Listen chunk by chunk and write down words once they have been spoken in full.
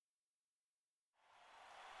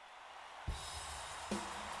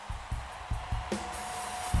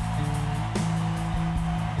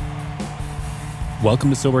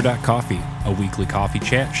Welcome to sober.coffee, a weekly coffee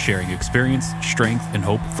chat sharing experience, strength, and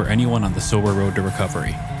hope for anyone on the sober road to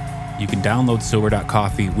recovery. You can download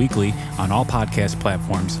sober.coffee weekly on all podcast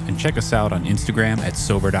platforms and check us out on Instagram at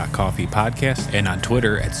sober.coffee podcast and on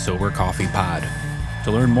Twitter at sobercoffeepod.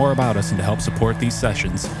 To learn more about us and to help support these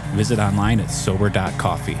sessions, visit online at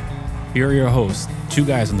sober.coffee. Here are your hosts, two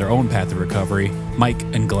guys on their own path of recovery, Mike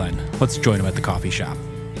and Glenn. Let's join them at the coffee shop.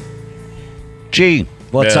 Gee,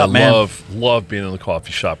 what's up, man? Love being in the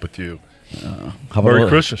coffee shop with you. Merry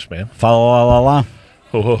Christmas, man. Follow la la la.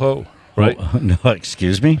 Ho, ho, ho. Right? Oh, no,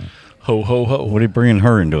 excuse me? Ho, ho, ho. What are you bringing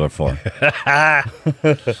her into it for?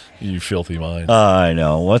 You filthy mind. I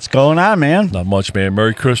know. What's going on, man? Not much, man.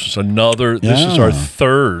 Merry Christmas. This is our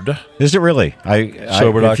third. Is it really?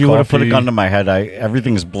 If you would have put a gun to my head,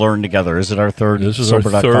 everything's blurring together. Is it our third? This is our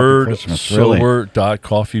third Christmas,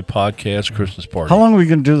 sober.coffee podcast Christmas party. How long are we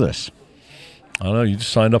going to do this? I don't know. You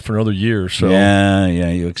just signed up for another year. So Yeah.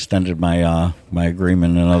 You extended my my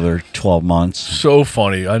agreement another 12 months. So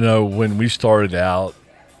funny. I know when we started out,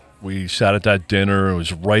 we sat at that dinner. It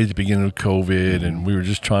was right at the beginning of COVID, and we were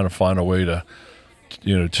just trying to find a way to,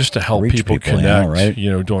 just to help people connect, right?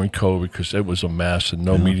 During COVID, because it was a mess and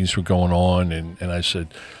no meetings were going on. And I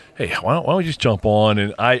said, hey, why don't we just jump on?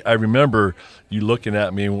 And I remember you looking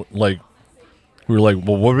at me like, we were like,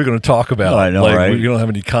 well, what are we going to talk about? I know, like, right? We don't have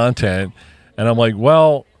any content. And I'm like,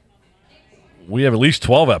 well, we have at least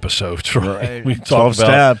 12 episodes, right? We talk 12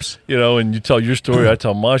 about, steps. And you tell your story, I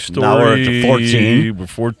tell my story. Now we're at 14. We're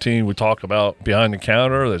 14. We talk about behind the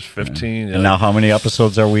counter. That's 15. And now how many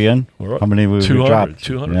episodes are we in? How many we 200, dropped?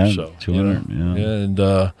 200 yeah, or so. 200, Yeah, and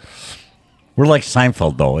we're like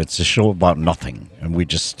Seinfeld, though. It's a show about nothing, and we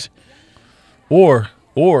just... Or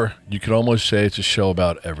you could almost say it's a show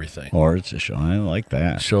about everything. Or it's a show. I like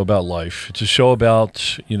that. A show about life. It's a show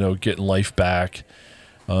about, getting life back.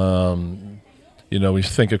 We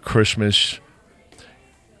think of Christmas.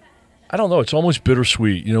 I don't know. It's almost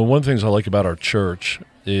bittersweet. One of the things I like about our church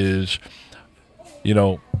is,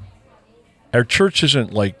 our church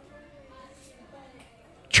isn't like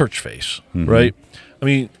church face, right? I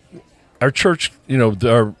mean, our church,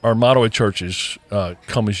 our motto at church is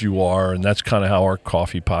come as you are, and that's kind of how our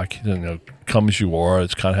coffee podcast, come as you are.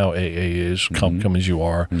 It's kind of how AA is, come as you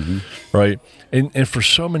are, right? And for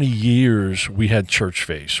so many years, we had church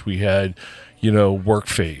face. We had, work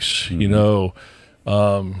face, you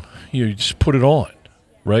just put it on,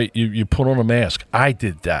 right? You put on a mask. I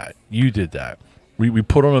did that. You did that. We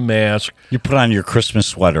put on a mask. You put on your Christmas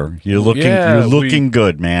sweater. You're looking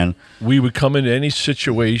good, man. We would come into any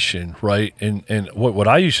situation, right? And what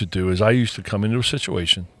I used to do is I used to come into a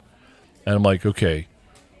situation, and I'm like, okay,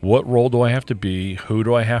 what role do I have to be? Who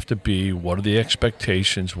do I have to be? What are the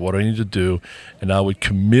expectations? What do I need to do? And I would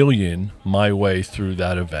chameleon my way through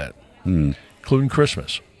that event, including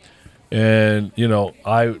Christmas. And,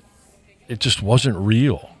 it just wasn't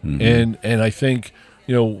real. And I think...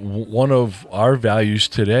 one of our values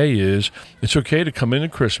today is it's okay to come into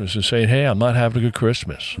Christmas and say, hey, I'm not having a good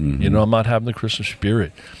Christmas. I'm not having the Christmas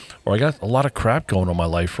spirit. Or I got a lot of crap going on in my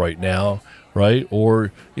life right now, right?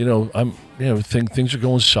 Or, I'm, things are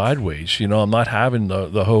going sideways. I'm not having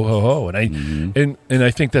the ho, ho, ho. And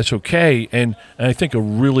I think that's okay. And I think a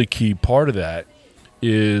really key part of that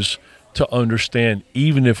is to understand,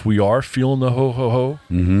 even if we are feeling the ho ho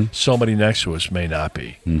ho, somebody next to us may not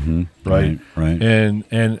be, right? And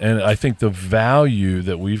I think the value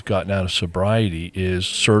that we've gotten out of sobriety is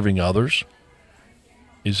serving others.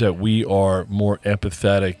 Is that we are more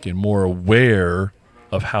empathetic and more aware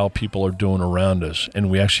of how people are doing around us, and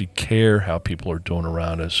we actually care how people are doing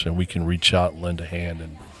around us, and we can reach out and lend a hand.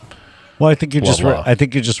 And well, I think you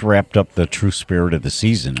just wrapped up the true spirit of the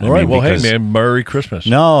season. All right. Well, hey, man, Merry Christmas.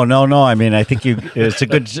 No. I mean, I think it's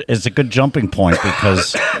a good jumping point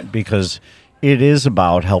because it is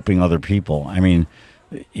about helping other people. I mean,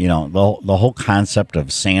 the whole concept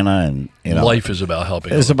of Santa and life is about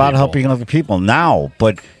helping. Helping other people now.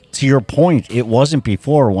 But to your point, it wasn't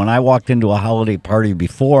before. When I walked into a holiday party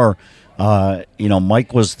before,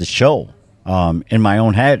 Mike was the show. In my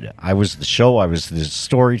own head, I was the show. I was the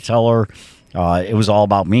storyteller. It was all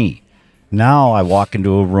about me. Now I walk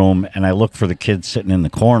into a room and I look for the kid sitting in the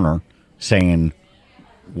corner saying,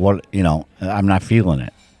 "What? I'm not feeling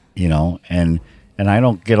it." And I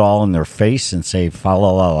don't get all in their face and say "fa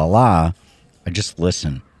la la la la." I just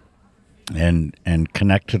listen and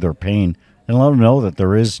connect to their pain and let them know that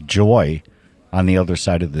there is joy on the other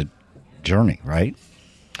side of the journey. Right.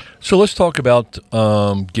 So let's talk about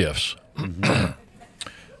gifts.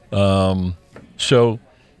 So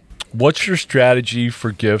what's your strategy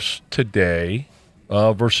for gifts today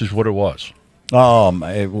versus what it was?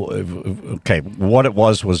 Okay, what it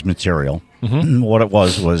was material. What it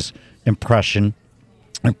was impressing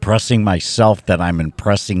myself that I'm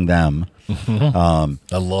impressing them. I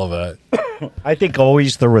love that. I think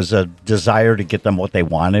always there was a desire to get them what they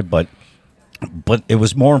wanted, but it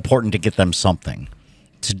was more important to get them something.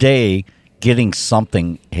 Today, getting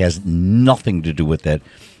something has nothing to do with it.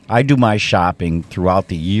 I do my shopping throughout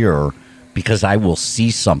the year because I will see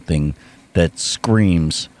something that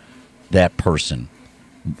screams that person.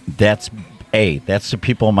 That's the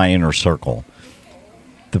people in my inner circle.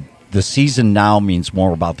 The season now means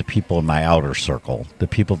more about the people in my outer circle. The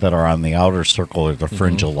people that are on the outer circle or the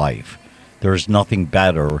fringe of life. There's nothing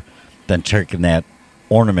better than taking that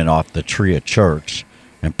ornament off the tree at church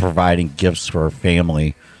and providing gifts for a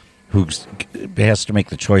family who has to make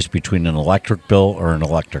the choice between an electric bill or an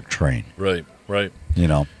electric train. Right. You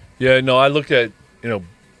know? Yeah, no, I looked at,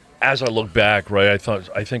 as I look back, right,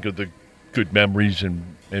 I think of the good memories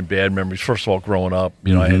and bad memories. First of all, growing up,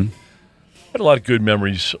 I had a lot of good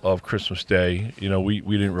memories of Christmas Day. We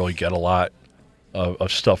didn't really get a lot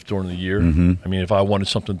of stuff during the year. I mean, if I wanted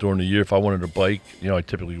something during the year, if I wanted a bike, I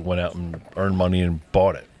typically went out and earned money and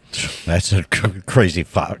bought it. That's a crazy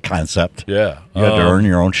concept. Yeah. You had to earn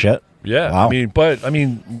your own shit? Yeah. Wow.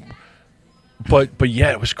 But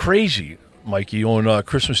yeah, it was crazy, Mikey. On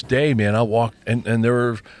Christmas Day, man, I walked and there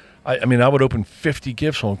were, I would open 50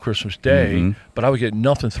 gifts on Christmas Day, but I would get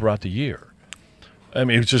nothing throughout the year. I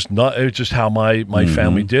mean, it was just how my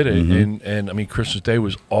family did it, and Christmas Day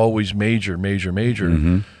was always major.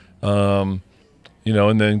 And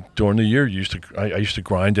then during the year, I used to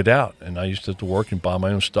grind it out, and I used to have to work and buy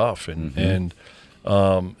my own stuff, and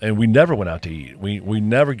we never went out to eat. We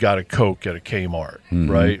never got a Coke at a Kmart,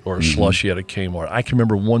 right, or a slushie at a Kmart. I can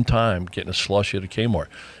remember one time getting a slushie at a Kmart.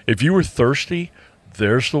 If you were thirsty,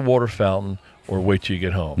 there's the water fountain, or wait till you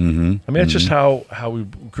get home. That's just how we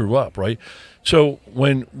grew up, right? So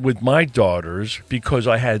with my daughters, because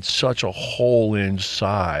I had such a hole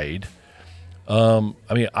inside,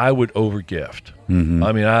 I would overgift.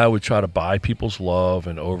 I would try to buy people's love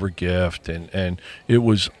and overgift, and it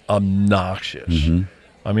was obnoxious.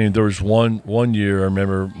 There was one year, I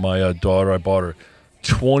remember my daughter, I bought her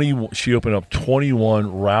 20. She opened up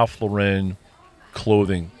 21 Ralph Lauren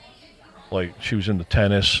clothing. Like, she was into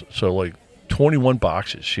tennis, so like 21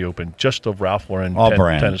 boxes she opened just of Ralph Lauren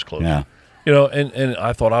tennis clothing. Yeah. And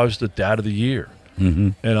I thought I was the dad of the year.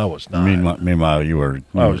 And I was not. Meanwhile, you were.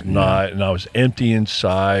 I was not, and I was empty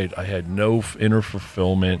inside. I had no inner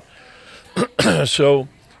fulfillment. So,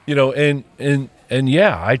 and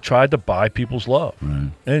yeah, I tried to buy people's love,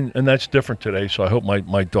 and that's different today. So I hope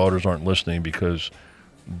my daughters aren't listening, because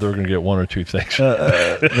they're going to get one or two things.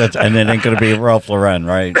 And it ain't going to be Ralph Lauren,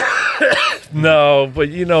 right? No, but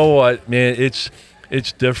you know what, man? It's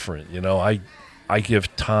different. I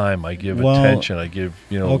give time, I give attention, I give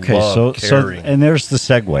love, caring. So and there's the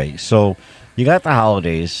segue. So you got the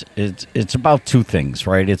holidays. It's about two things,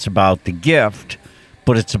 right? It's about the gift,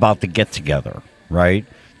 but it's about the get together, right?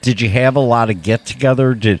 Did you have a lot of get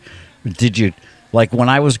together? Did you, like, when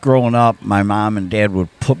I was growing up, my mom and dad would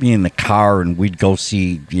put me in the car and we'd go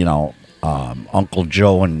see Uncle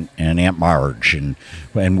Joe and Aunt Marge, and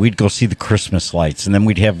we'd go see the Christmas lights, and then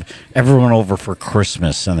we'd have everyone over for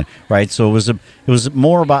Christmas, and right. So it was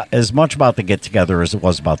more about, as much about the get together as it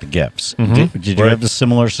was about the gifts. Did you have a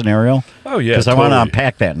similar scenario? Oh yeah, because I want to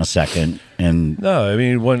unpack that in a second. And no,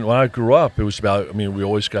 when I grew up, it was about. We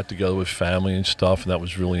always got together with family and stuff, and that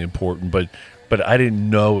was really important. But I didn't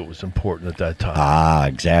know it was important at that time. Ah,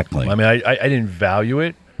 exactly. I didn't value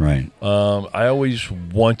it. Right. I always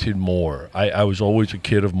wanted more. I was always a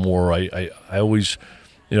kid of more. I always,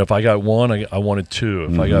 if I got one, I wanted two.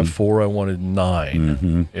 If I got four, I wanted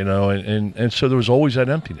nine. And so there was always that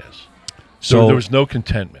emptiness. So there was no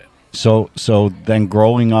contentment. So then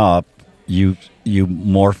growing up, you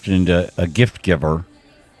morphed into a gift giver.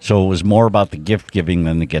 So it was more about the gift giving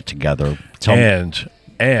than the get together.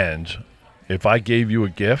 And if I gave you a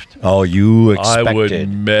gift, you expected. I would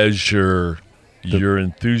measure your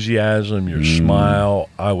enthusiasm, your smile.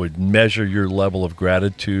 I would measure your level of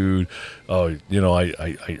gratitude. I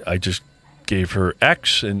just gave her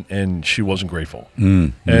X, and she wasn't grateful,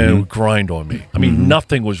 and it would grind on me.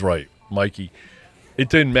 Nothing was right, Mikey. It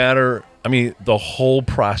didn't matter. The whole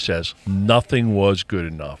process, nothing was good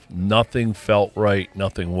enough. Nothing felt right.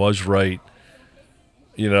 Nothing was right.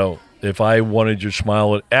 If I wanted your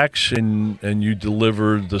smile at X and you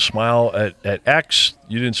delivered the smile at X,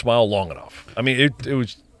 you didn't smile long enough. It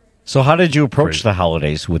was. So how did you approach crazy. the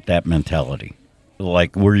holidays with that mentality?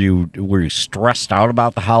 Like, were you stressed out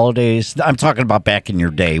about the holidays? I'm talking about back in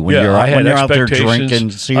your day when I had when you're out there expectations.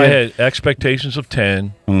 drinking. So I had expectations of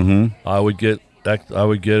 10. Mm-hmm. I would get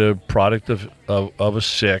a product of a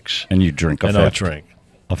 6, and you drink a and fifth. I would drink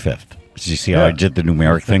A fifth. Did you see how I did the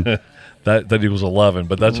numeric thing? that equals 11,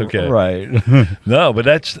 but that's okay. Right. No, but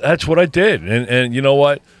that's what I did, and you know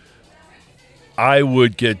what? I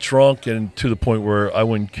would get drunk and to the point where I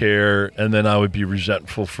wouldn't care, and then I would be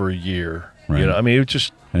resentful for a year. Right. You know, I mean, it was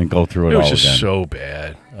just and go through it all was just again. so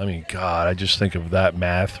bad. I mean, God, I just think of that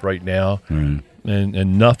math right now, Right.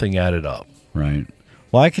 and nothing added up. Right.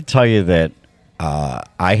 Well, I could tell you that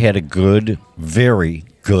I had very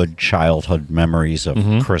good childhood memories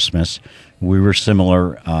of Christmas. We were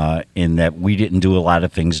similar in that we didn't do a lot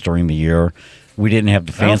of things during the year. We didn't have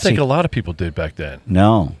the fancy. I don't think a lot of people did back then.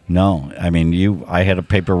 No. I mean, I had a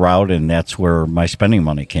paper route, and that's where my spending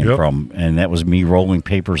money came from. And that was me rolling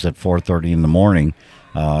papers at 4:30 in the morning.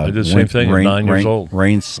 I did the same thing at 9 years old.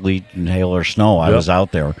 Rain, sleet, and hail or snow. I was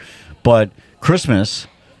out there. But Christmas,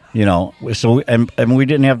 so and we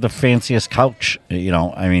didn't have the fanciest couch.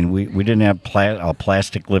 I mean, we didn't have a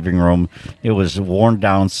plastic living room. It was a worn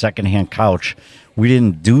down secondhand couch. We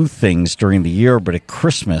didn't do things during the year, but at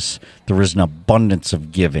Christmas there was an abundance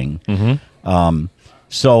of giving.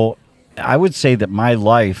 So I would say that my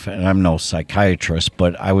life, and I'm no psychiatrist,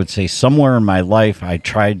 but I would say somewhere in my life I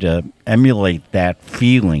tried to emulate that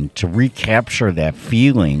feeling, to recapture that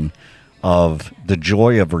feeling of the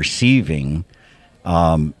joy of receiving.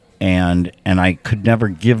 And I could never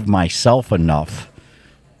give myself enough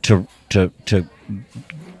to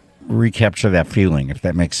recapture that feeling, if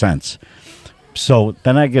that makes sense. So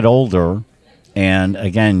then I get older, and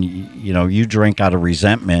again, you drink out of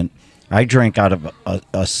resentment. I drank out of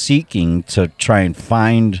a seeking to try and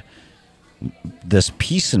find this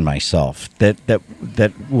peace in myself that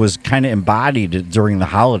was kind of embodied during the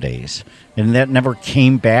holidays, and that never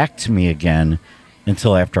came back to me again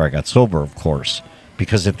until after I got sober, of course.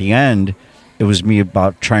 Because at the end, it was me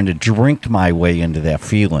about trying to drink my way into that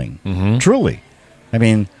feeling. Truly. I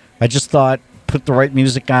mean, I just thought, put the right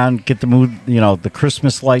music on, get the mood, the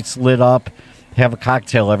Christmas lights lit up, have a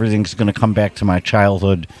cocktail, everything's going to come back to my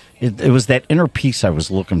childhood. It was that inner peace I was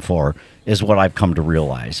looking for, is what I've come to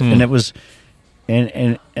realize. And it was,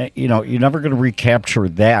 and you're never going to recapture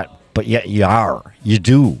that, but yet you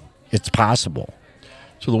do. It's possible.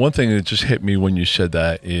 So the one thing that just hit me when you said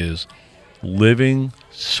that is, living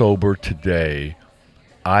sober today,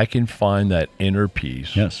 I can find that inner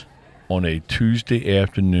peace. Yes. On a Tuesday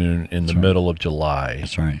afternoon in the middle of July.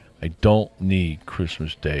 That's right. I don't need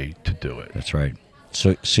Christmas Day to do it. That's right.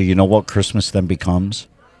 So you know what Christmas then becomes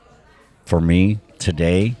for me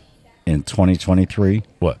today in 2023?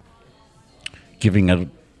 What?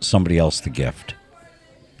 Giving somebody else the gift.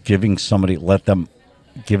 Giving somebody, handing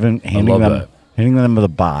them the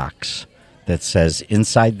box that says,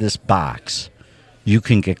 inside this box, you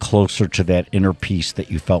can get closer to that inner peace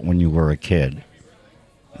that you felt when you were a kid.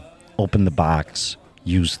 Open the box,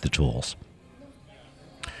 use the tools.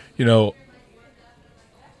 I'm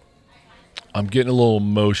getting a little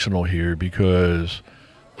emotional here because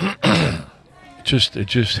it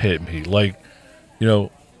just hit me. Like, it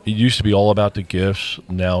used to be all about the gifts.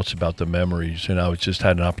 Now it's about the memories. And I just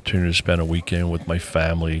had an opportunity to spend a weekend with my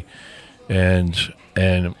family, and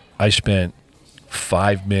I spent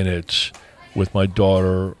 5 minutes with my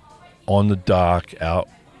daughter on the dock, out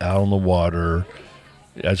on the water,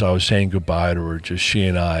 as I was saying goodbye to her, just she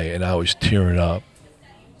and I was tearing up.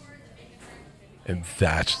 And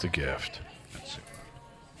that's the gift.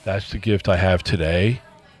 That's the gift I have today.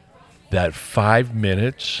 That 5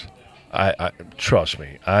 minutes, I trust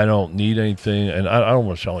me, I don't need anything, and I don't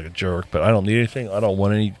want to sound like a jerk, but I don't need anything. I don't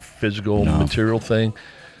want any physical, material thing.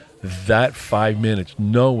 That 5 minutes,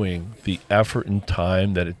 knowing the effort and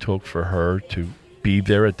time that it took for her to be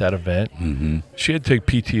there at that event, she had to take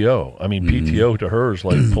PTO. I mean, PTO to her is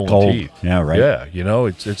like pulling Gold. teeth. Yeah, right. Yeah,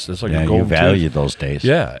 it's like a golden you value tooth. those days.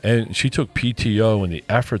 Yeah, and she took PTO, and the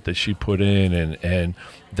effort that she put in, and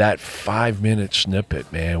that 5 minute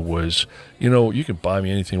snippet, man, was, you can buy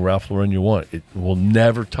me anything Ralph Lauren you want. It will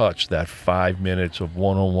never touch that 5 minutes of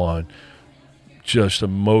one-on-one, just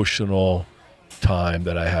emotional time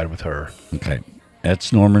that I had with her. Okay.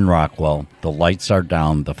 That's Norman Rockwell. The lights are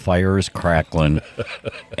down, the fire is crackling,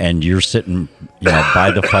 and you're sitting,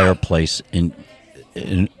 by the fireplace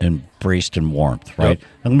embraced in warmth, right? Yep.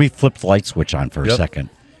 Let me flip the light switch on for a second.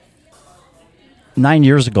 9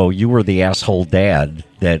 years ago, you were the asshole dad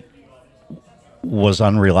that was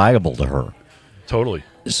unreliable to her. Totally.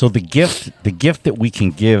 So the gift that we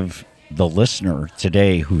can give the listener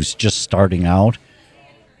today who's just starting out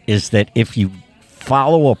is that if you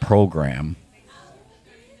follow a program,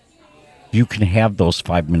 you can have those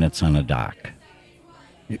 5 minutes on a dock.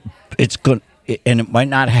 It's good, and it might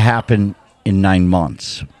not happen in 9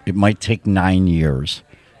 months. It might take 9 years.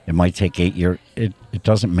 It might take 8 years. It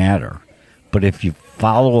doesn't matter. But if you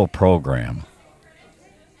follow a program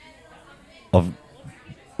of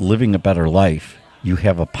living a better life, you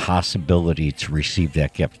have a possibility to receive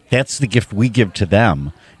that gift. That's the gift we give to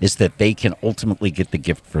them, is that they can ultimately get the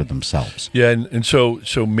gift for themselves. Yeah, and so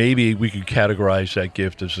maybe we could categorize that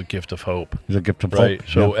gift as a gift of hope. The gift of right? hope.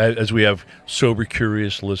 So yeah. as we have sober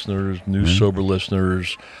curious listeners, new sober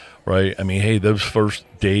listeners, right? I mean, hey, those first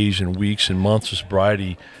days and weeks and months of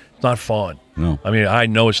sobriety, it's not fun. No. I mean, I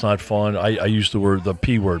know it's not fun. I use the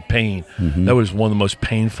P word, pain. That was one of the most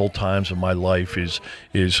painful times of my life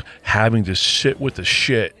is having to sit with the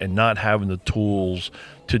shit and not having the tools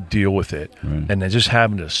to deal with it. And then just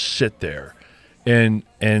having to sit there. And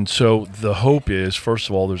so the hope is, first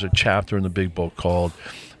of all, there's a chapter in the big book called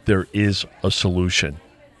There Is a Solution.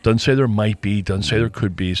 Doesn't say there might be, doesn't say there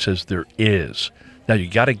could be, it says there is. Now, you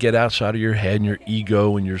got to get outside of your head and your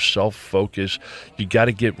ego and your self-focus. You got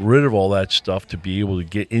to get rid of all that stuff to be able to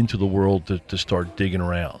get into the world to start digging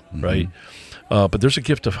around, right? But there's a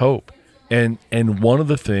gift of hope. And one of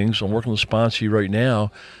the things, I'm working with a sponsor right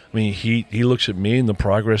now, I mean, he looks at me and the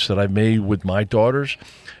progress that I've made with my daughters,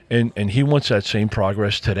 and he wants that same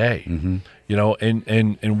progress today. You know,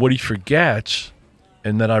 and what he forgets,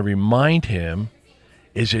 and that I remind him,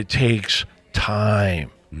 is it takes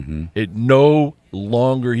time. It no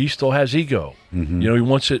longer, he still has ego. You know, he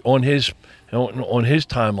wants it on his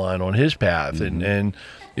timeline, on his path, and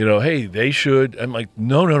you know, hey, they should. I'm like,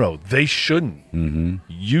 no, they shouldn't.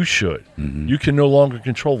 You should. You can no longer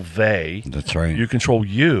control they. That's right. You control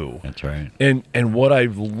you. That's right. And what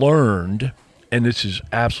I've learned, and this is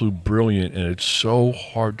absolutely brilliant, and it's so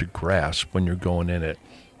hard to grasp when you're going in it.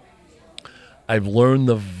 I've learned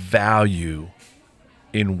the value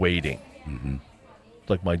in waiting.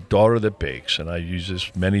 Like my daughter that bakes, and I use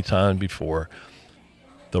this many times before,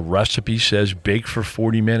 the recipe says bake for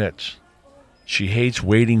 40 minutes. She hates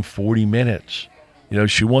waiting 40 minutes. You know,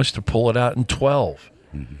 she wants to pull it out in 12.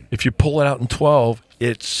 If you pull it out in 12,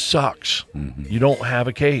 it sucks. You don't have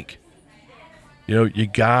a cake. You know, you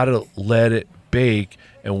got to let it bake.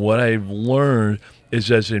 And what I've learned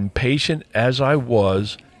is, as impatient as I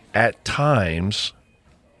was at times,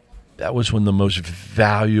 that was when the most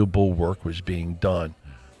valuable work was being done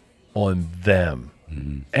on them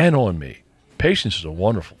and on me. Patience is a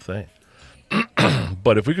wonderful thing.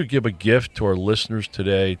 But if we could give a gift to our listeners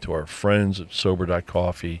today, to our friends at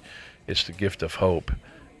sober.coffee, it's the gift of hope.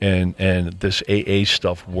 And this AA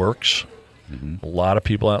stuff works. A lot of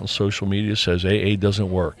people out on social media says AA doesn't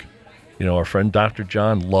work. You know, our friend Dr.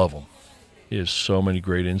 John, love him. He has so many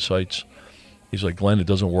great insights. He's like, Glenn, it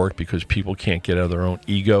doesn't work because people can't get out of their own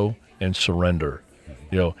ego and surrender.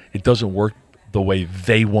 You know, it doesn't work the way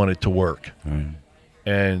they want it to work.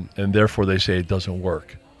 And therefore they say it doesn't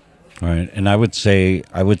work. Right. And I would say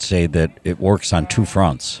that it works on two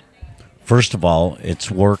fronts. First of all, it's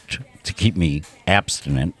worked to keep me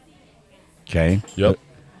abstinent. Okay? Yep.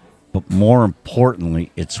 But more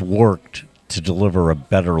importantly, it's worked to deliver a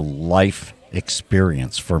better life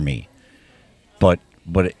experience for me. But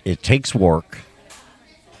it takes work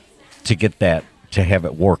to get that, to have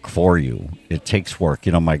it work for you. It takes work.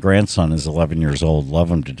 You know, my grandson is 11 years old, love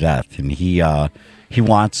him to death, and he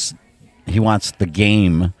wants the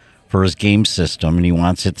game for his game system, and he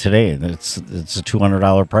wants it today. It's a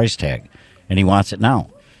 $200 price tag, and he wants it now.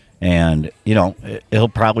 And, you know, he'll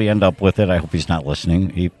probably end up with it. I hope he's not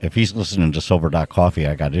listening. If he's listening to sober.coffee,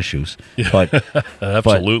 I got issues. But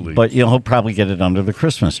Absolutely. But you know, he'll probably get it under the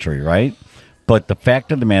Christmas tree, right? But the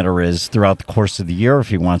fact of the matter is, throughout the course of the year, if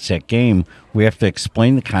he wants that game, we have to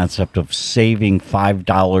explain the concept of saving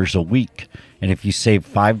 $5 a week. And if you save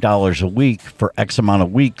 $5 a week for X amount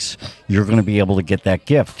of weeks, you're going to be able to get that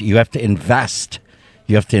gift. You have to invest.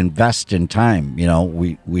 You have to invest in time. You know,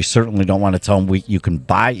 we certainly don't want to tell them you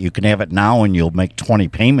can have it now and you'll make 20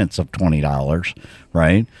 payments of $20,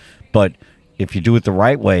 right? But if you do it the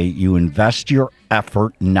right way, you invest your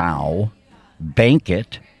effort now, bank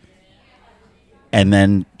it, and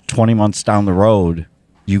then 20 months down the road,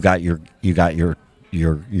 you got your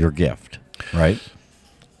gift, right?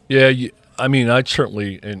 Yeah, I mean, I'd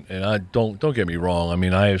certainly, and I don't get me wrong. I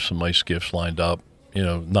mean, I have some nice gifts lined up. You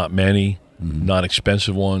know, not many, not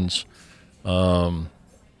expensive ones. You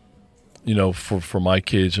know, for my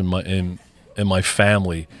kids and my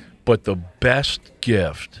family. But the best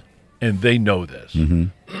gift, and they know this.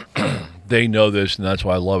 They know this, and that's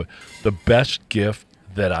why I love it. The best gift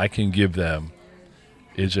that I can give them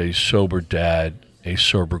is a sober dad a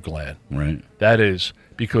sober Glenn. Right. That is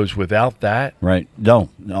because without that, Right. No.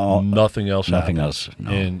 nothing else Nothing happens. else.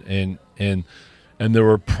 No. And there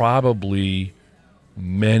were probably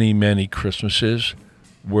many, many Christmases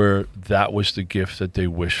where that was the gift that they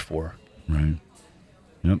wished for. Right.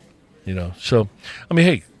 Yep. You know, so I mean,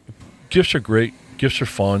 hey, gifts are great. Gifts are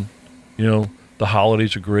fun. You know, the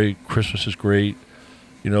holidays are great. Christmas is great.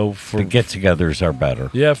 You know, for The get-togethers are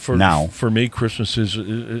better. yeah, for me, Christmas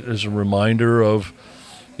is a reminder of,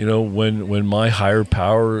 you know, when my higher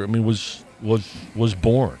power, I mean, was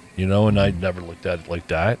born. You know, and I never looked at it like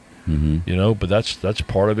that. Mm-hmm. You know, but that's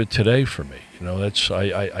part of it today for me. You know, that's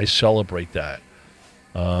I celebrate that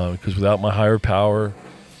because without my higher power,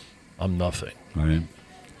 I'm nothing. Right.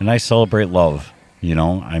 And I celebrate love. You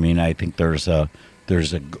know, I mean, I think there's a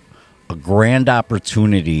grand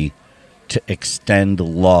opportunity to extend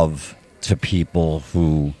love to people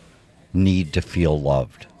who need to feel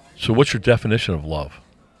loved. So, what's your definition of love?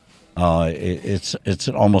 It's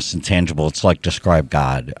almost intangible. It's like describe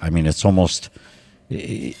God. I mean, it's almost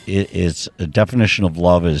it's a definition of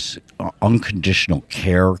love is unconditional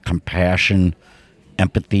care, compassion,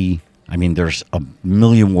 empathy. I mean, there's a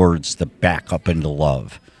million words that back up into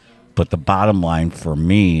love, but the bottom line for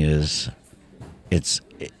me is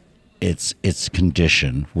it's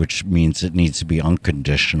condition, which means it needs to be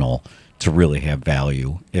unconditional to really have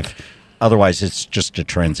value. If otherwise, it's just a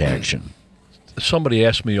transaction. Somebody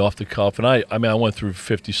asked me off the cuff, and I mean, I went through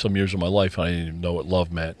 50-some years of my life, and I didn't even know what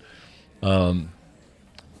love meant. I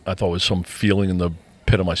thought it was some feeling in the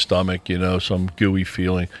pit of my stomach, you know, some gooey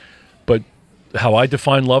feeling. But how I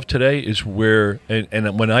define love today is where,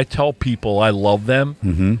 and when I tell people I love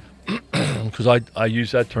them, because I use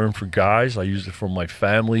that term for guys, I use it for my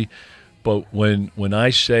family. But when I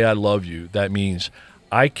say I love you, that means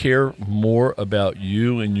I care more about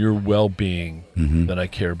you and your well-being than I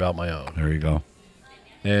care about my own. There you go.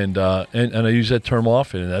 And I use that term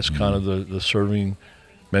often, and that's kind of the serving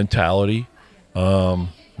mentality.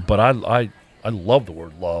 But I love the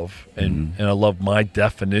word love, and I love my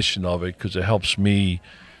definition of it because it helps me.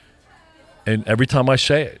 And every time I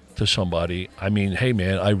say it to somebody, I mean, hey,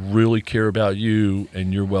 man, I really care about you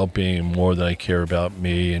and your well-being more than I care about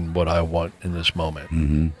me and what I want in this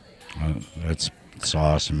moment. That's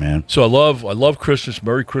awesome, man. So I love Christmas.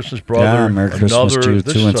 Merry Christmas, brother. Yeah, Merry Christmas to you,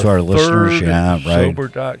 too, and to our listeners. Yeah, right.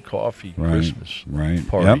 Sober.coffee Christmas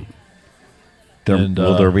party. Yep.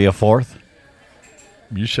 Will there be a fourth?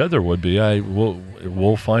 You said there would be.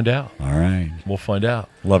 We'll find out. All right. We'll find out.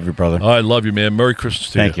 Love you, brother. All right, love you, man. Merry Christmas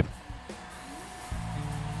to you. Thank you.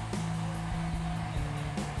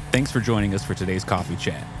 Thanks for joining us for today's coffee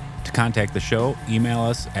chat. To contact the show, email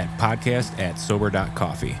us at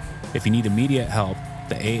podcast@sober.coffee. If you need immediate help,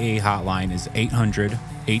 the AA hotline is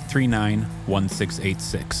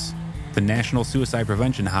 800-839-1686. The National Suicide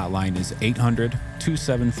Prevention Hotline is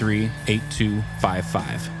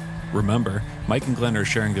 800-273-8255. Remember, Mike and Glenn are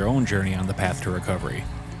sharing their own journey on the path to recovery.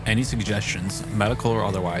 Any suggestions, medical or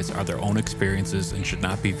otherwise, are their own experiences and should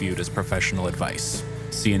not be viewed as professional advice.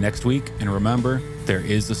 See you next week, and remember, there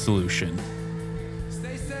is a solution.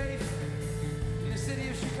 Stay safe in the city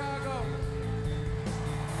of Chicago.